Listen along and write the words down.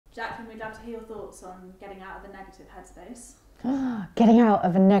Jacqueline, we'd love to hear your thoughts on getting out of the negative headspace. Getting out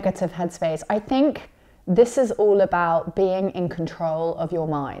of a negative headspace. I think this is all about being in control of your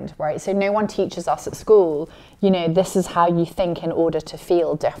mind, right? So no one teaches us at school, you know, this is how you think in order to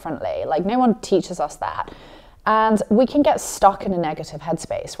feel differently. Like, no one teaches us that. And we can get stuck in a negative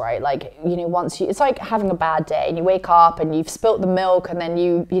headspace, right? Like, you know, it's like having a bad day and you wake up and you've spilt the milk and then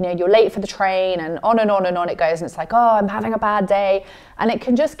you know, you're late for the train and on and on and on it goes. And it's like, oh, I'm having a bad day. And it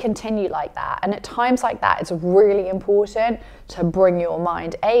can just continue like that. And at times like that, it's really important to bring your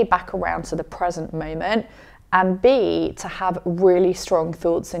mind, A, back around to the present moment, and B, to have really strong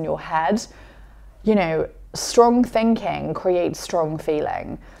thoughts in your head. You know, strong thinking creates strong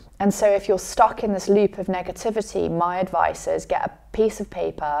feeling. And so if you're stuck in this loop of negativity, my advice is get a piece of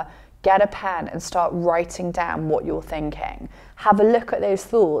paper, get a pen and start writing down what you're thinking. Have a look at those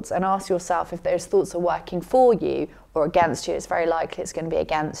thoughts and ask yourself if those thoughts are working for you or against you. It's very likely it's going to be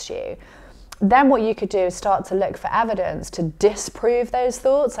against you. Then what you could do is start to look for evidence to disprove those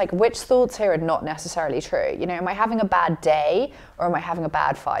thoughts, like which thoughts here are not necessarily true. You know, am I having a bad day or am I having a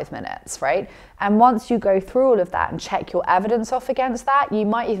bad 5 minutes, right? And once you go through all of that and check your evidence off against that, you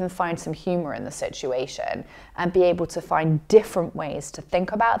might even find some humor in the situation and be able to find different ways to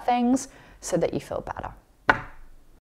think about things so that you feel better.